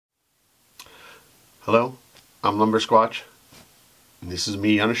Hello, I'm Lumber Squatch, and this is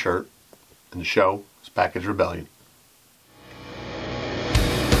me on a shirt, and the show is Package Rebellion.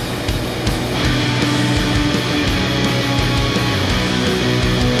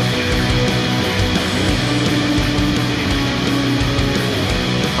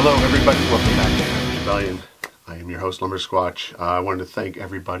 Hello everybody, welcome back to Package Rebellion. I am your host, Lumber Squatch. I wanted to thank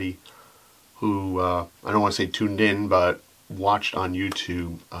everybody who, I don't want to say tuned in, but watched on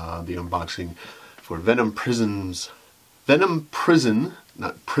YouTube the unboxing for Venom Prism,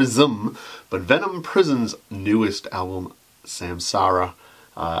 not Prism, but Venom Prism's newest album, Samsara.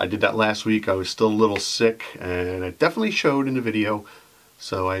 I did that last week. I was still a little sick, and it definitely showed in the video,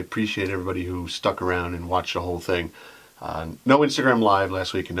 so I appreciate everybody who stuck around and watched the whole thing. No Instagram Live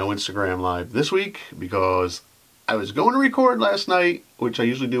last week and no Instagram Live this week because I was going to record last night, which I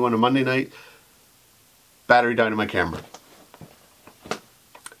usually do on a Monday night. Battery died in my camera.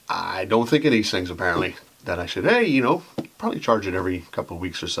 I don't think of these things, apparently, that I should, hey, you know, probably charge it every couple of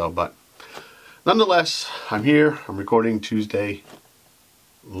weeks or so. But nonetheless, I'm here. I'm recording Tuesday.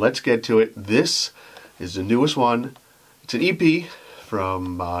 Let's get to it. This is the newest one. It's an EP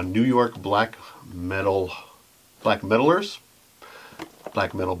from New York black metal band,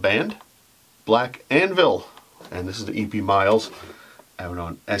 Black Anvil. And this is the EP Miles, out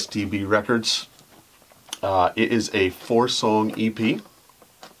on STB Records. It is a 4-song EP.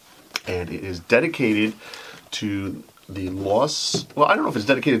 And it is dedicated to the loss, well, I don't know if it's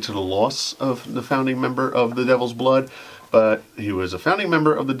dedicated to the loss of the founding member of the Devil's Blood, but he was a founding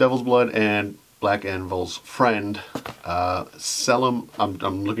member of the Devil's Blood and Black Anvil's friend, Selim,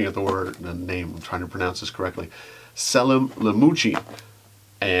 I'm looking at the name, I'm trying to pronounce this correctly, Selim Lemouchi.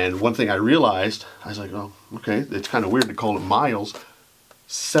 And one thing I realized, I was like, oh, okay, it's kind of weird to call it Miles.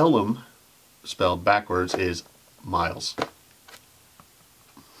 Selim, spelled backwards, is Miles.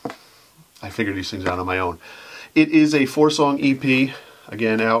 I figured these things out on my own. It is a 4-song EP,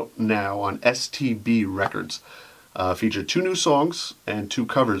 again out now on STB Records. Featured 2 new songs and 2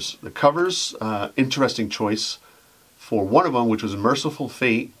 covers. The covers, interesting choice for one of them, which was Merciful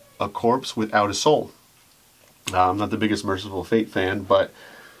Fate, A Corpse Without a Soul. I'm not the biggest Merciful Fate fan, but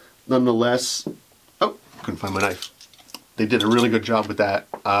nonetheless, oh, couldn't find my knife. They did a really good job with that.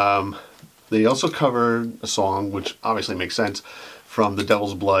 They also covered a song, which obviously makes sense, from the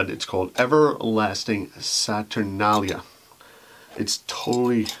Devil's Blood. It's called Everlasting Saturnalia. It's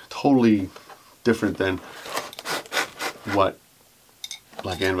totally different than what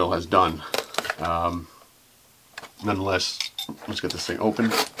Black Anvil has done. Nonetheless, let's get this thing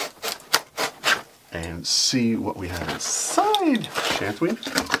open and see what we have inside, shan't we?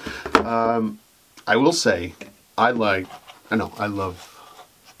 I will say, I love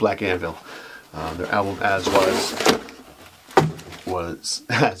Black Anvil. Their album was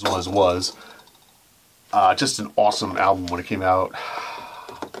just an awesome album when it came out,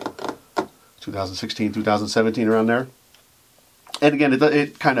 2016, 2017, around there. And again,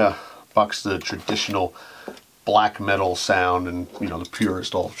 it kind of bucks the traditional black metal sound, and you know, the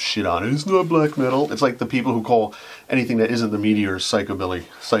purists all shit on it. It's not black metal. It's like the people who call anything that isn't the Meteors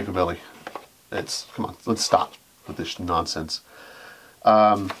psychobilly. It's, come on, let's stop with this nonsense.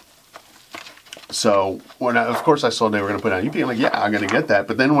 So, of course I saw they were going to put out an EP, I'm like, yeah, I'm going to get that.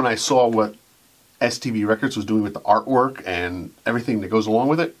 But then when I saw what STB Records was doing with the artwork and everything that goes along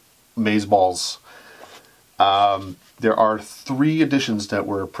with it, amazeballs. There are 3 editions that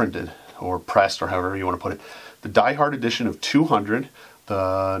were printed, or pressed, or however you want to put it. The Die Hard edition of 200,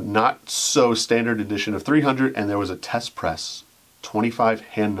 the not-so-standard edition of 300, and there was a test press, 25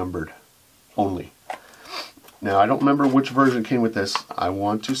 hand-numbered only. Now, I don't remember which version came with this. I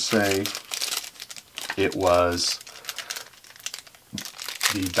want to say it was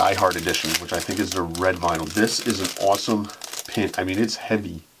the Die Hard edition, which I think is the red vinyl. This is an awesome pin. I mean, it's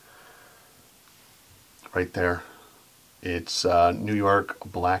heavy. Right there. It's New York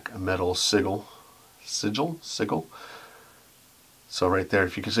black metal sigil. So right there,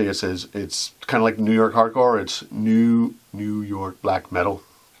 if you can see, it says it's kind of like New York hardcore. It's New York black metal.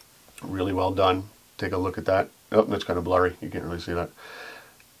 Really well done. Take a look at that. Oh, that's kind of blurry. You can't really see that.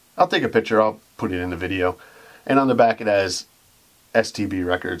 I'll take a picture. I'll put it in the video. And on the back it has STB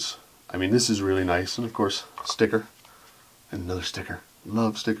Records. I mean, this is really nice. And of course, sticker. And another sticker.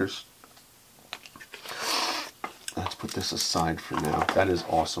 Love stickers. Let's put this aside for now. That is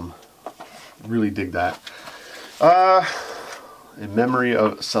awesome. Really dig that. In memory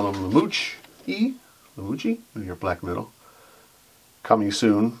of Selim Lemouchi, New York black metal. Coming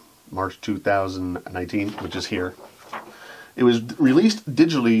soon, March 2019, which is here. It was released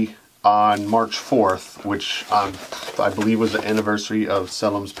digitally on March 4th, which I believe was the anniversary of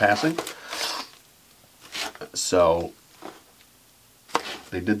Selim's passing. So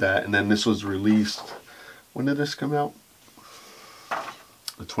they did that, and then this was released. When did this come out?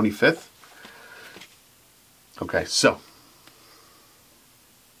 The 25th? Okay, so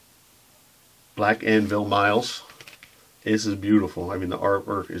Black Anvil Miles. This is beautiful. I mean, the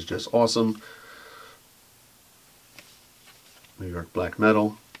artwork is just awesome. New York Black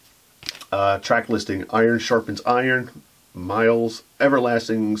Metal. Track listing: Iron Sharpens Iron, Miles,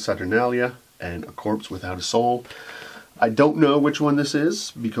 Everlasting Saturnalia, and A Corpse Without a Soul. I don't know which one this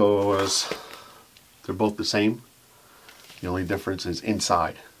is because they're both the same. The only difference is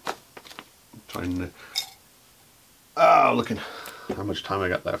inside. I'm trying to... Oh, look at how much time I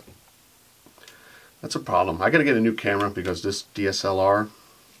got left. That's a problem. I gotta get a new camera because this DSLR,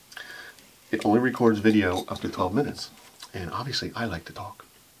 it only records video up to 12 minutes. And obviously I like to talk.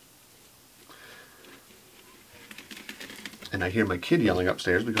 And I hear my kid yelling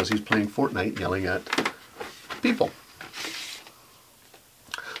upstairs because he's playing Fortnite, yelling at people.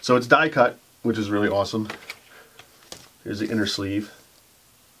 So it's die cut, which is really awesome. Here's the inner sleeve.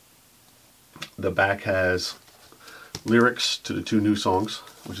 The back has lyrics to the 2 new songs,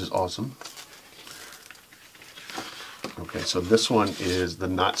 which is awesome. Okay, so this one is the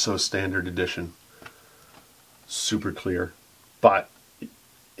not so standard edition. Super clear. But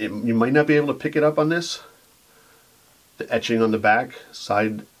you might not be able to pick it up on this. The etching on the back,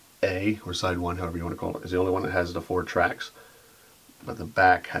 side A, or side 1, however you want to call it, is the only one that has the 4 tracks. But the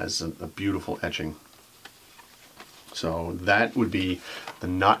back has a beautiful etching. So that would be the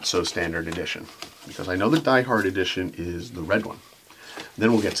not so standard edition, because I know the Die Hard edition is the red one.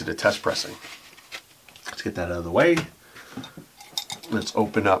 Then we'll get to the test pressing. Let's get that out of the way. Let's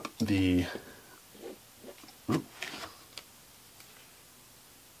open up the...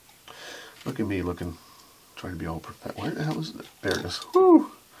 Look at me looking, trying to be all perfect. Where the hell is it? There it is.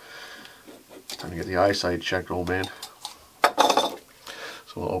 Woo! Time to get the eyesight checked, old man.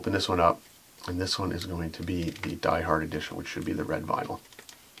 So we'll open this one up, and this one is going to be the Die Hard edition, which should be the red vinyl.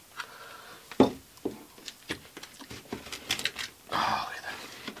 Oh, look at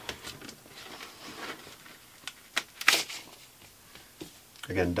that.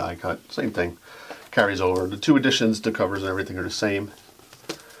 Again, die cut, same thing. Carries over. The 2 editions, the covers and everything are the same.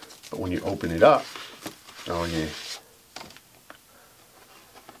 But when you open it up, oh yeah.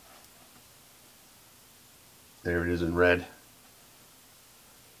 There it is in red.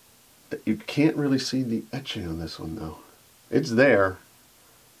 You can't really see the etching on this one though. It's there,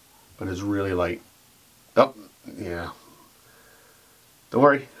 but it's really light. Oh, yeah. Don't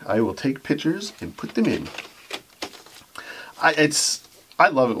worry, I will take pictures and put them in. I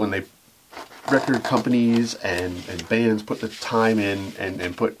love it when they record companies and bands put the time in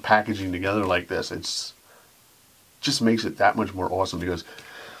and put packaging together like this. It's just makes it that much more awesome because,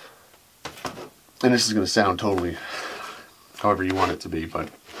 and this is going to sound totally however you want it to be, but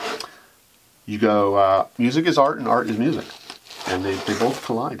you go, music is art and art is music. And they both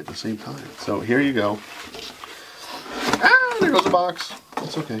collide at the same time. So here you go. Ah, there goes a box.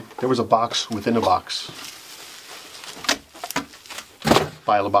 That's okay. There was a box within a box.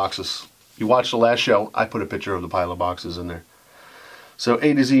 Pile of boxes. You watched the last show, I put a picture of the pile of boxes in there. So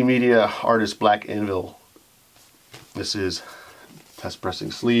A to Z Media, artist Black Anvil. This is test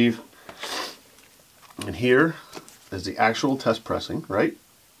pressing sleeve. And here is the actual test pressing, right?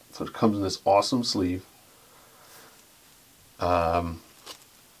 So it comes in this awesome sleeve. I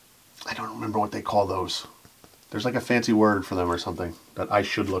don't remember what they call those. There's like a fancy word for them or something that I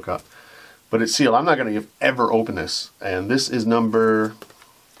should look up. But it's sealed. I'm not going to ever open this. And this is number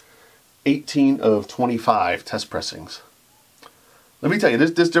 18 of 25 test pressings. Let me tell you,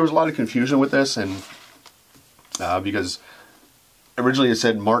 there was a lot of confusion with this, and because originally it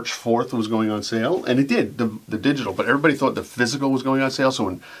said March 4th was going on sale, and it did, the digital, but everybody thought the physical was going on sale. So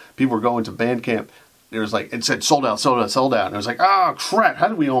when people were going to Bandcamp, there was like, it said sold out, sold out, sold out. And I was like, oh crap, how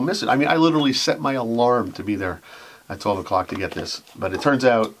did we all miss it? I mean, I literally set my alarm to be there at 12 o'clock to get this. But it turns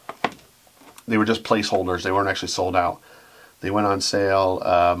out they were just placeholders. They weren't actually sold out. They went on sale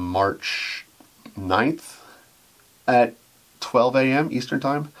March 9th at 12 a.m. Eastern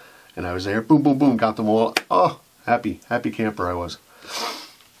time. And I was there, boom, boom, boom, got them all. Oh, happy camper I was.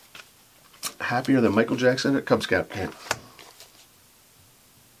 Happier than Michael Jackson at Cub Scout camp.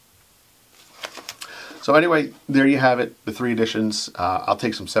 So anyway, there you have it, the 3 editions. I'll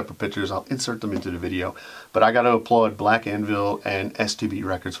take some separate pictures. I'll insert them into the video. But I got to applaud Black Anvil and STB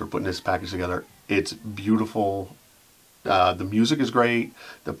Records for putting this package together. It's beautiful. The music is great.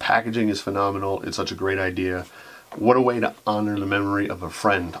 The packaging is phenomenal. It's such a great idea. What a way to honor the memory of a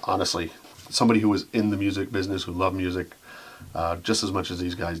friend, honestly. Somebody who was in the music business, who loved music just as much as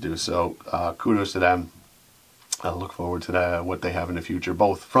these guys do. So kudos to them. I look forward to what they have in the future,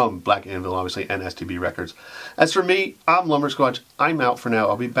 both from Black Anvil, obviously, and STB Records. As for me, I'm Lumbersquatch. I'm out for now.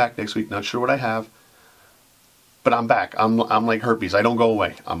 I'll be back next week. Not sure what I have, but I'm back. I'm like herpes. I don't go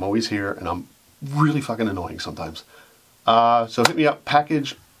away. I'm always here, and I'm really fucking annoying sometimes. So hit me up,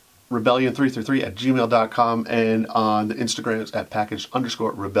 packagerebellion333@gmail.com, and on the Instagrams at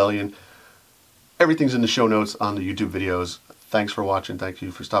package_rebellion. Everything's in the show notes on the YouTube videos. Thanks for watching. Thank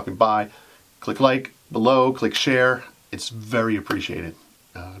you for stopping by. Click like below, click share. It's very appreciated.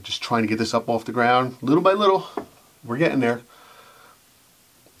 Just trying to get this up off the ground, little by little. We're getting there.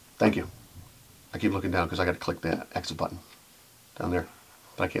 Thank you. I keep looking down because I got to click the exit button down there,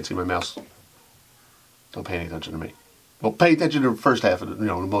 but I can't see my mouse. Don't pay any attention to me. Well, pay attention to the first half of the,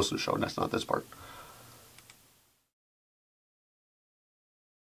 most of the show, and that's not this part.